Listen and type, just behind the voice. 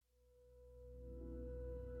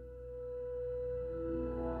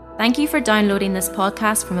Thank you for downloading this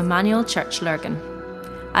podcast from Emmanuel Church Lurgan.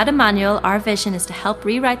 At Emmanuel, our vision is to help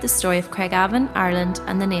rewrite the story of Craigavon, Ireland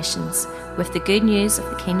and the nations with the good news of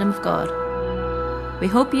the Kingdom of God. We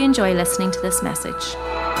hope you enjoy listening to this message.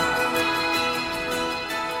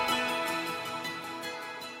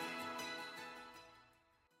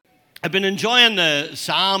 I've been enjoying the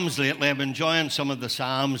Psalms lately. I've been enjoying some of the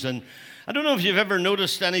Psalms, and I don't know if you've ever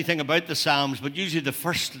noticed anything about the Psalms, but usually the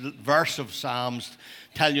first verse of Psalms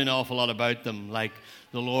tell you an awful lot about them, like,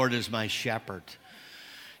 the Lord is my shepherd.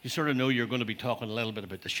 You sort of know you're going to be talking a little bit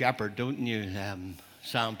about the shepherd, don't you?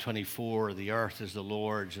 Psalm 24, the earth is the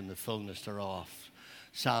Lord's and the fullness thereof.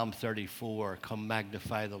 Psalm 34, come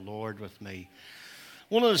magnify the Lord with me.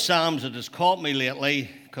 One of the Psalms that has caught me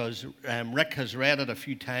lately, because Rick has read it a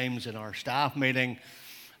few times in our staff meeting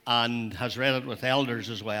and has read it with elders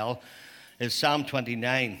as well, is Psalm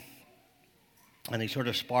 29. And he sort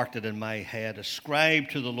of sparked it in my head. Ascribe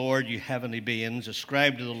to the Lord, you heavenly beings.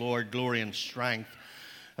 Ascribe to the Lord glory and strength.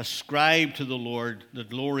 Ascribe to the Lord the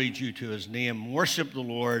glory due to his name. Worship the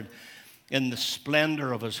Lord in the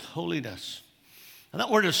splendor of his holiness. And that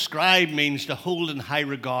word ascribe means to hold in high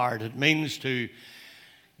regard. It means to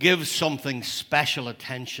give something special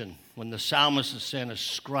attention. When the psalmist is saying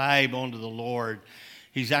ascribe unto the Lord,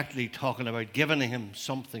 he's actually talking about giving him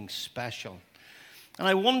something special. And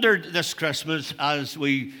I wondered this Christmas, as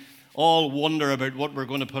we all wonder about what we're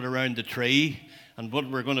going to put around the tree and what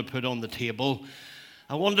we're going to put on the table,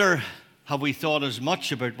 I wonder, have we thought as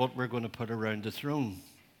much about what we're going to put around the throne?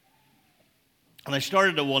 And I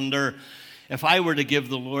started to wonder, if I were to give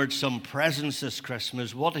the Lord some presents this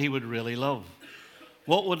Christmas, what he would really love.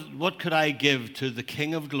 What could I give to the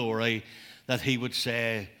King of Glory that he would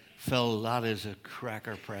say, Phil, that is a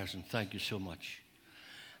cracker present. Thank you so much.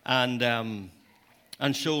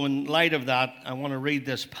 And so in light of that, I want to read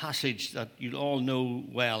this passage that you all know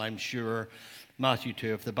well, I'm sure, Matthew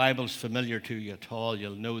 2. If the Bible's familiar to you at all,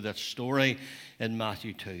 you'll know that story in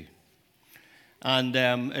Matthew 2. And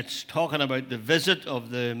it's talking about the visit of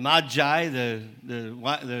the Magi, the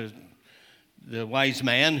wise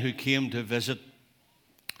men who came to visit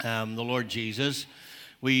the Lord Jesus.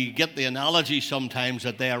 We get the analogy sometimes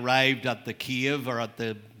that they arrived at the cave or at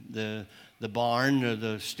the barn or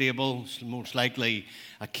the stable, most likely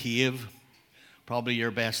a cave. Probably you're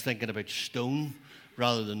best thinking about stone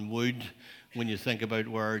rather than wood when you think about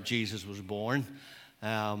where Jesus was born.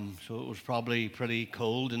 So it was probably pretty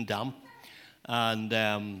cold and damp.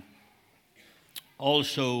 And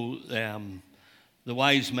also the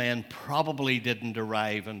wise men probably didn't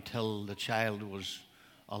arrive until the child was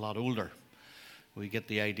a lot older. We get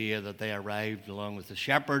the idea that they arrived along with the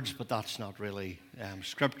shepherds, but that's not really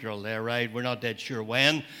scriptural. They arrived, we're not dead sure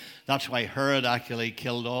when. That's why Herod actually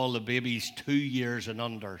killed all the babies 2 years and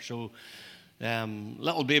under. So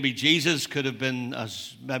little baby Jesus could have been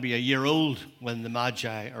as maybe a year old when the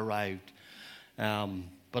Magi arrived.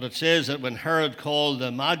 But it says that when Herod called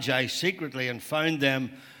the Magi secretly and found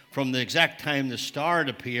them from the exact time the star had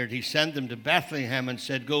appeared, he sent them to Bethlehem and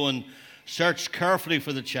said, go and search carefully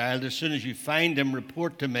for the child. As soon as you find him,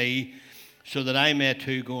 report to me so that I may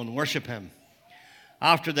too go and worship him.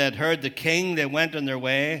 After they had heard the king, they went on their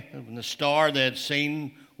way. When the star they had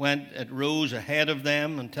seen it rose ahead of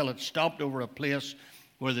them until it stopped over a place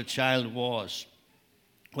where the child was.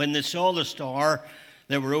 When they saw the star,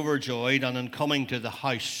 they were overjoyed, and on coming to the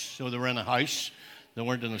house, so they were in a house, they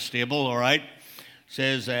weren't in a stable, all right. It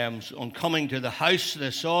says, on coming to the house,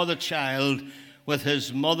 they saw the child with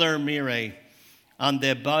his mother Mary, and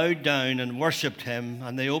they bowed down and worshipped him,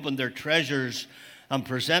 and they opened their treasures and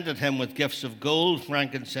presented him with gifts of gold,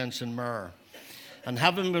 frankincense, and myrrh. And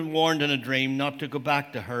having been warned in a dream not to go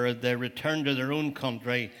back to Herod, they returned to their own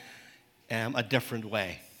country a different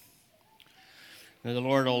way. Now, the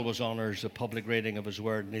Lord always honors the public reading of his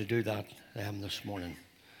word, and he'll do that this morning.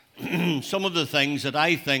 Some of the things that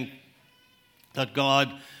I think that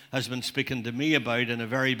God has been speaking to me about in a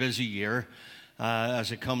very busy year,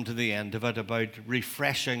 as I come to the end of it, about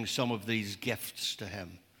refreshing some of these gifts to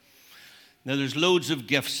him. Now, there's loads of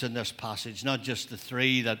gifts in this passage, not just the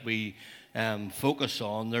three that we focus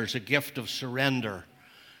on. There's a gift of surrender,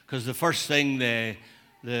 because the first thing the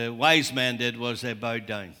wise men did was they bowed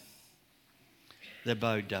down. They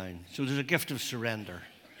bowed down. So there's a gift of surrender.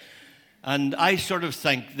 And I sort of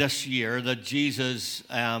think this year that Jesus,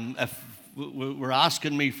 if were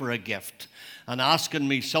asking me for a gift and asking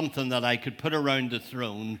me something that I could put around the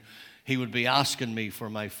throne, he would be asking me for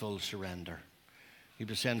my full surrender. He'd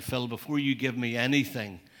be saying, Phil, before you give me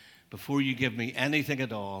anything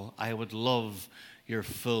at all, I would love your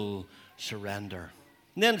full surrender.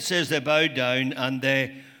 And then it says they bowed down and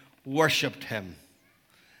they worshipped him.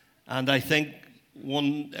 And I think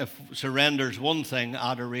if surrender's one thing,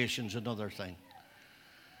 adoration's another thing.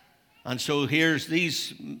 And so here's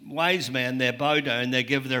these wise men, they bow down, they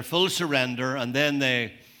give their full surrender, and then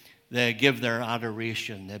they give their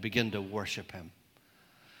adoration. They begin to worship him.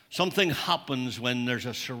 Something happens when there's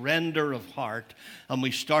a surrender of heart and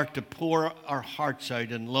we start to pour our hearts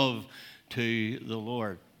out in love to the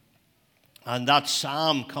Lord. And that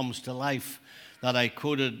psalm comes to life that I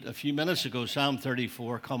quoted a few minutes ago, Psalm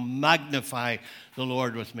 34, come magnify the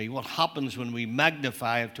Lord with me. What happens when we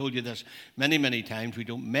magnify, I've told you this many, many times, we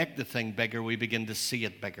don't make the thing bigger, we begin to see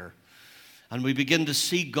it bigger. And we begin to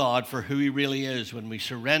see God for who he really is. When we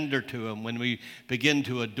surrender to him, when we begin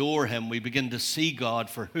to adore him, we begin to see God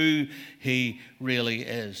for who he really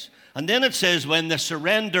is. And then it says when they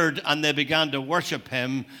surrendered and they began to worship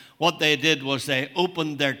him, what they did was they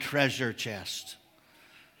opened their treasure chest.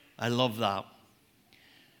 I love that.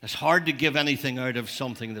 It's hard to give anything out of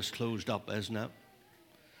something that's closed up, isn't it?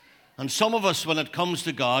 And some of us, when it comes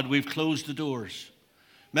to God, we've closed the doors.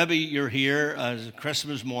 Maybe you're here as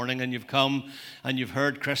Christmas morning and you've come and you've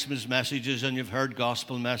heard Christmas messages and you've heard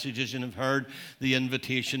gospel messages and you've heard the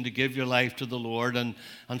invitation to give your life to the Lord, and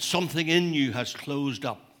something in you has closed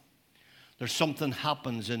up. There's something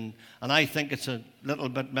happens, and I think it's a little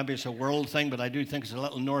bit, maybe it's a world thing, but I do think it's a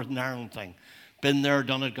little Northern Ireland thing. Been there,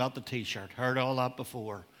 done it, got the T-shirt, heard all that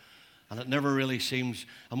before. And it never really seems.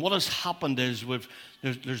 And what has happened is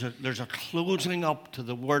there's a closing up to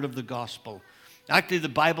the word of the gospel. Actually, the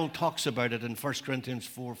Bible talks about it in 1 Corinthians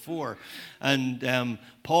 4:4. And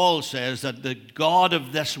Paul says that the God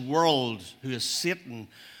of this world, who is Satan,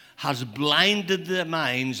 has blinded the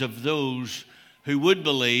minds of those who would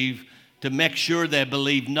believe to make sure they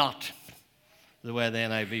believe not, the way the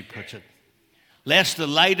NIV puts it. Lest the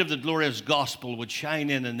light of the glorious gospel would shine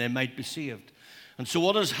in and they might be saved. And so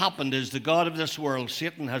what has happened is the God of this world,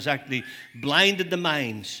 Satan, has actually blinded the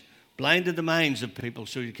minds of people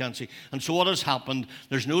so you can't see. And so what has happened,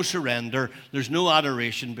 there's no surrender, there's no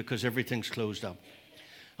adoration because everything's closed up.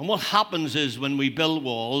 And what happens is when we build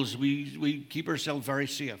walls, we keep ourselves very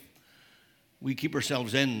safe. We keep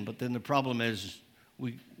ourselves in, but then the problem is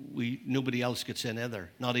nobody else gets in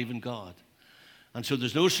either, not even God. And so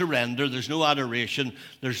there's no surrender, there's no adoration,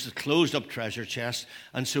 there's the closed up treasure chest,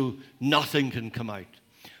 and so nothing can come out.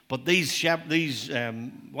 But these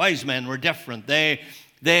wise men were different. They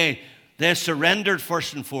surrendered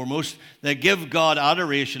first and foremost. They give God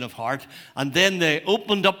adoration of heart, and then they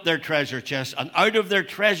opened up their treasure chest, and out of their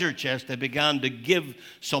treasure chest they began to give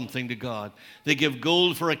something to God. They give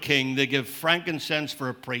gold for a king, they give frankincense for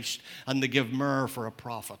a priest, and they give myrrh for a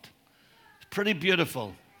prophet. It's pretty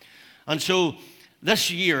beautiful. And so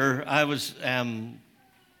this year I was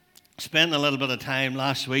spending a little bit of time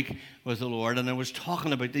last week with the Lord, and I was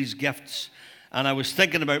talking about these gifts. And I was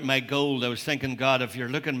thinking about my gold. I was thinking, God, if you're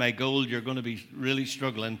looking at my gold, you're going to be really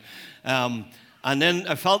struggling. And then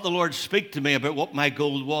I felt the Lord speak to me about what my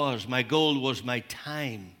gold was. My gold was my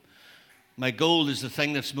time. My gold is the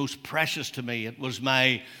thing that's most precious to me. It was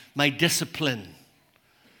my discipline.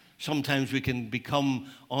 Sometimes we can become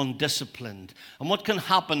undisciplined. And what can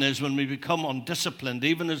happen is when we become undisciplined,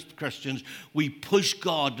 even as Christians, we push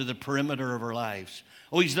God to the perimeter of our lives.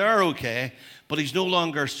 Oh, he's there, okay, but he's no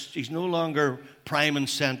longer prime and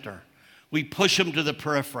center. We push him to the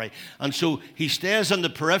periphery. And so he stays on the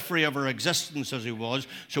periphery of our existence as he was.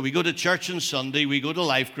 So we go to church on Sunday, we go to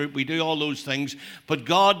life group, we do all those things. But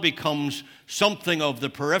God becomes something of the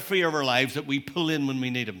periphery of our lives that we pull in when we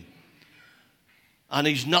need him. And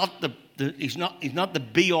he's not the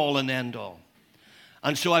be-all and end-all.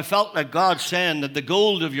 And so I felt like God saying that the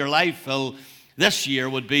gold of your life, Phil, this year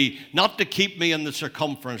would be not to keep me in the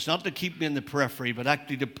circumference, not to keep me in the periphery, but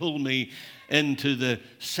actually to pull me into the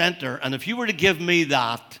center. And if you were to give me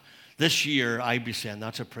that this year, I'd be saying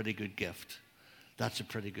that's a pretty good gift. That's a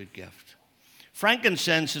pretty good gift.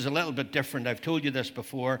 Frankincense is a little bit different. I've told you this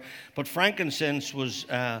before, but frankincense was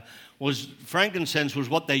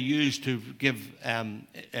what they used to give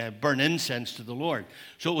burn incense to the Lord.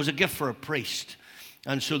 So it was a gift for a priest,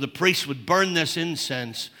 and so the priest would burn this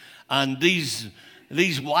incense. And these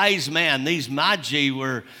wise men, these magi,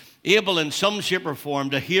 were able in some shape or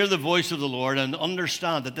form to hear the voice of the Lord and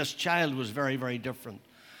understand that this child was very, very different.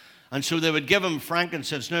 And so they would give him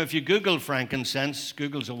frankincense. Now, if you Google frankincense,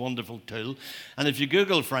 Google's a wonderful tool, and if you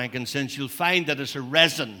Google frankincense, you'll find that it's a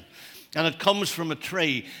resin. And it comes from a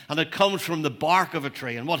tree, and it comes from the bark of a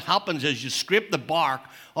tree. And what happens is you scrape the bark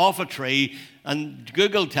off a tree, and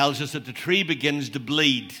Google tells us that the tree begins to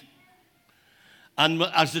bleed. And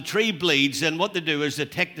as the tree bleeds, then what they do is they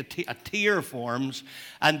take a tear forms,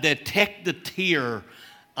 and they take the tear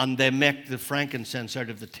and they make the frankincense out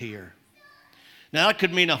of the tear. Now, that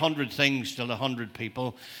could mean 100 things to 100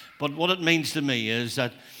 people, but what it means to me is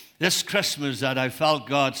that this Christmas that I felt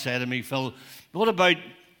God say to me, Phil, what about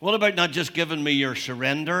not just giving me your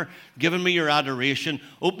surrender, giving me your adoration,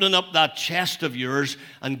 opening up that chest of yours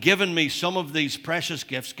and giving me some of these precious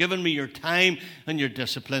gifts, giving me your time and your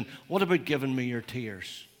discipline? What about giving me your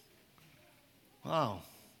tears? Wow,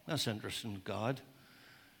 that's interesting, God.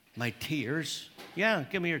 My tears? Yeah,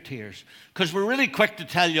 give me your tears. Because we're really quick to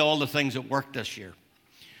tell you all the things that worked this year.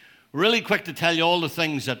 We're really quick to tell you all the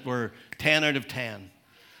things that were 10 out of 10.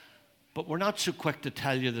 But we're not so quick to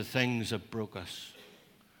tell you the things that broke us.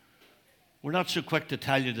 We're not so quick to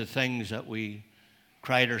tell you the things that we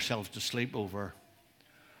cried ourselves to sleep over.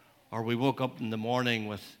 Or we woke up in the morning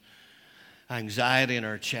with anxiety in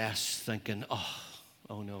our chests thinking, oh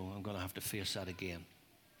no, I'm going to have to face that again.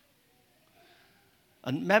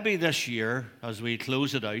 And maybe this year, as we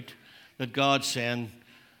close it out, that God's saying,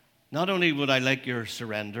 not only would I like your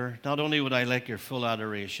surrender, not only would I like your full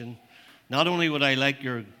adoration, not only would I like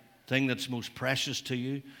your thing that's most precious to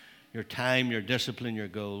you, your time, your discipline, your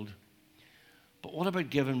gold, but what about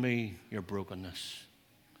giving me your brokenness?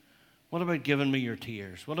 What about giving me your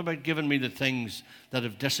tears? What about giving me the things that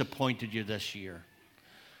have disappointed you this year?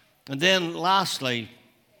 And then lastly,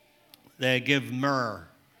 they give myrrh.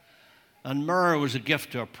 And myrrh was a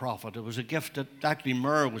gift to a prophet. It was a gift that, actually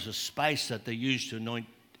myrrh was a spice that they used to anoint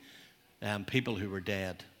people who were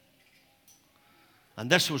dead.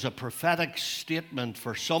 And this was a prophetic statement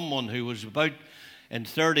for someone who was about, in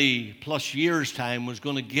 30 plus years' time, was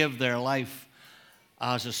going to give their life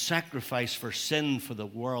as a sacrifice for sin for the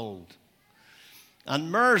world.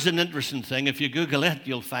 And myrrh is an interesting thing. If you Google it,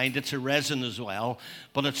 you'll find it's a resin as well.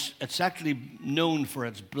 But it's actually known for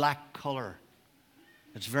its black color.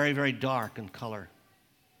 It's very, very dark in color.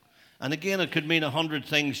 And again, it could mean 100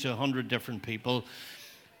 things to 100 different people.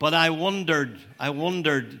 But I wondered,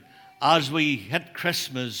 as we hit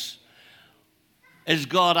Christmas, is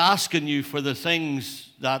God asking you for the things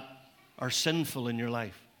that are sinful in your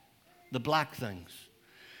life? The black things.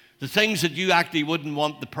 The things that you actually wouldn't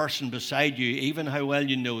want the person beside you, even how well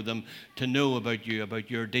you know them, to know about you,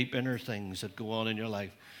 about your deep inner things that go on in your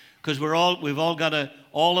life. Because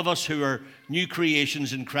all of us who are new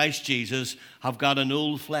creations in Christ Jesus have got an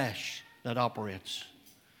old flesh that operates.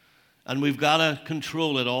 And we've got to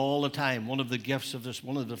control it all the time. One of the gifts of this,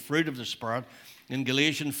 one of the fruit of the Spirit in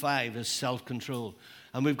Galatians 5 is self-control.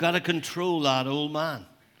 And we've got to control that old man,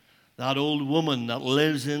 that old woman that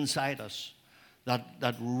lives inside us,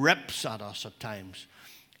 that rips at us at times.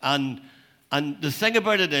 And the thing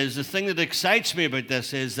about it is, the thing that excites me about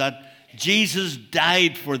this is that Jesus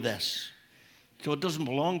died for this. So it doesn't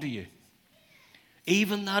belong to you.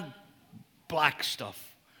 Even that black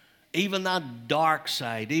stuff, even that dark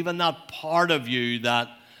side, even that part of you that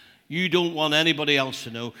you don't want anybody else to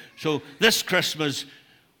know. So this Christmas,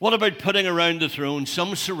 what about putting around the throne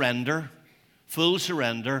some surrender, full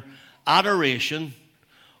surrender, adoration,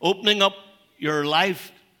 opening up your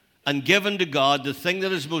life and giving to God the thing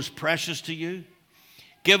that is most precious to you?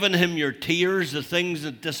 Giving him your tears, the things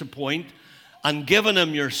that disappoint, and giving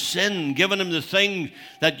him your sin, giving him the thing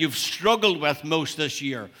that you've struggled with most this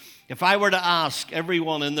year. If I were to ask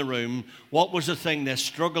everyone in the room what was the thing they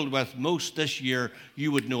struggled with most this year,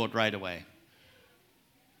 you would know it right away.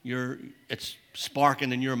 It's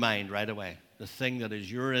sparking in your mind right away, the thing that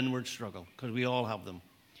is your inward struggle, because we all have them.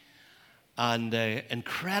 And the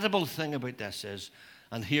incredible thing about this is,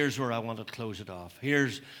 and here's where I want to close it off.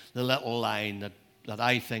 Here's the little line that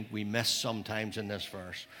I think we miss sometimes in this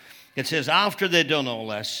verse. It says, after they'd done all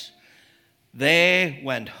this, they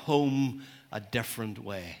went home a different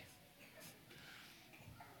way.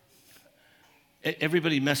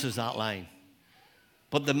 Everybody misses that line.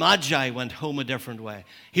 But the Magi went home a different way.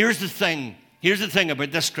 Here's the thing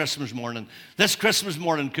about this Christmas morning. This Christmas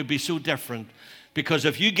morning could be so different, because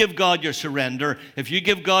if you give God your surrender, if you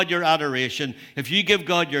give God your adoration, if you give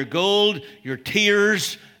God your gold, your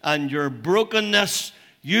tears, and your brokenness,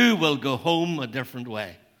 you will go home a different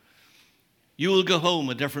way. You will go home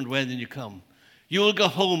a different way than you come. You will go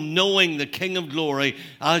home knowing the King of Glory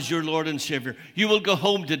as your Lord and Savior. You will go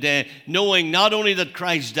home today knowing not only that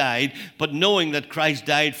Christ died, but knowing that Christ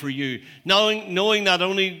died for you. Knowing not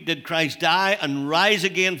only did Christ die and rise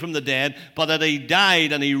again from the dead, but that he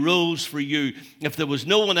died and he rose for you. If there was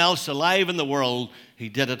no one else alive in the world, he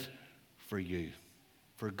did it for you.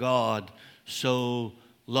 For God so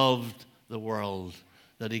loved the world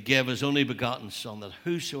that he gave his only begotten Son, that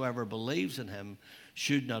whosoever believes in him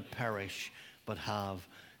should not perish, but have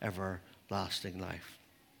everlasting life.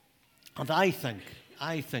 And I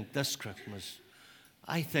think this Christmas,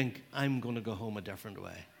 I think I'm going to go home a different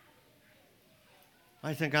way.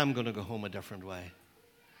 I think I'm going to go home a different way.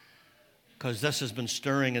 Because this has been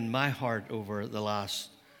stirring in my heart over the last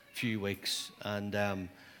few weeks. And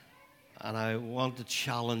I want to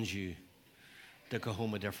challenge you to go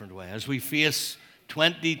home a different way. As we face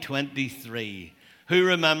 2023, who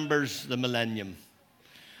remembers the millennium?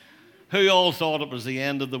 Who all thought it was the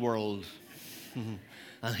end of the world?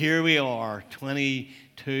 And here we are,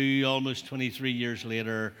 22, almost 23 years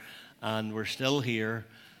later, and we're still here.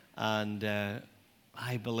 And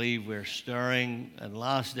I believe we're stirring in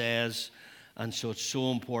last days, and so it's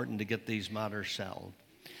so important to get these matters settled.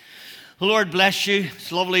 The Lord bless you.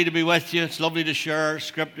 It's lovely to be with you. It's lovely to share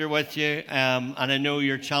Scripture with you. And I know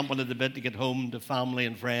you're champing at the bit to get home to family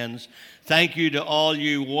and friends. Thank you to all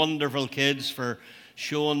you wonderful kids for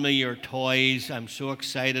showing me your toys. I'm so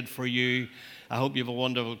excited for you. I hope you have a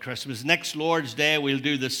wonderful Christmas. Next Lord's Day, we'll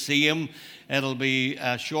do the same. It'll be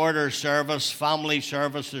a shorter service, family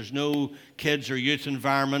service. There's no kids or youth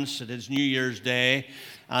environments. It is New Year's Day.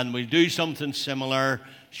 And we'll do something similar,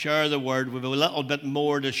 share the word. We'll have a little bit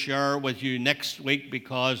more to share with you next week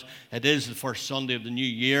because it is the first Sunday of the new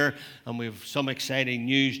year. And we have some exciting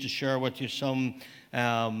news to share with you, some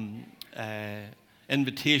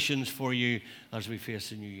invitations for you as we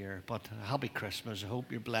face the new year. But happy Christmas. I hope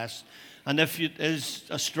you're blessed. And if it is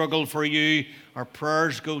a struggle for you, our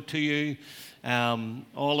prayers go to you.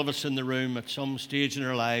 All of us in the room at some stage in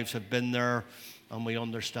our lives have been there, and we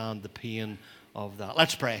understand the pain of that.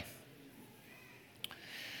 Let's pray.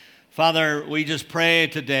 Father, we just pray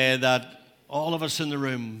today that all of us in the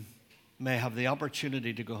room may have the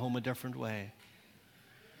opportunity to go home a different way.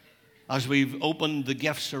 As we've opened the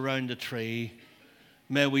gifts around the tree,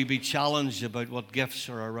 may we be challenged about what gifts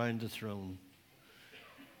are around the throne.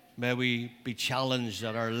 May we be challenged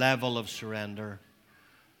at our level of surrender,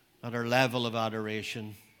 at our level of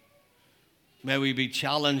adoration. May we be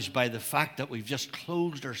challenged by the fact that we've just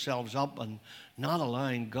closed ourselves up and not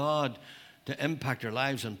allowing God to impact our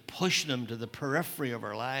lives and pushing them to the periphery of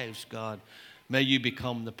our lives, God. May you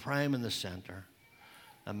become the prime and the center.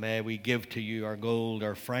 And may we give to you our gold,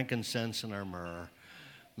 our frankincense, and our myrrh.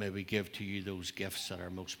 May we give to you those gifts that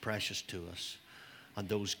are most precious to us. And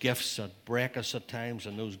those gifts that break us at times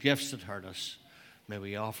and those gifts that hurt us. May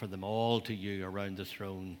we offer them all to you around the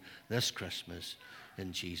throne this Christmas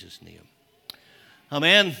in Jesus' name.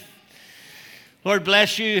 Amen. Lord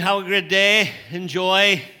bless you. Have a great day.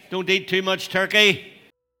 Enjoy. Don't eat too much turkey.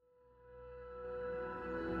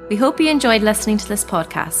 We hope you enjoyed listening to this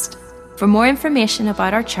podcast. For more information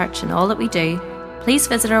about our church and all that we do, please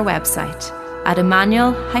visit our website at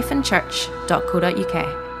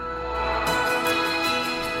emmanuel-church.co.uk.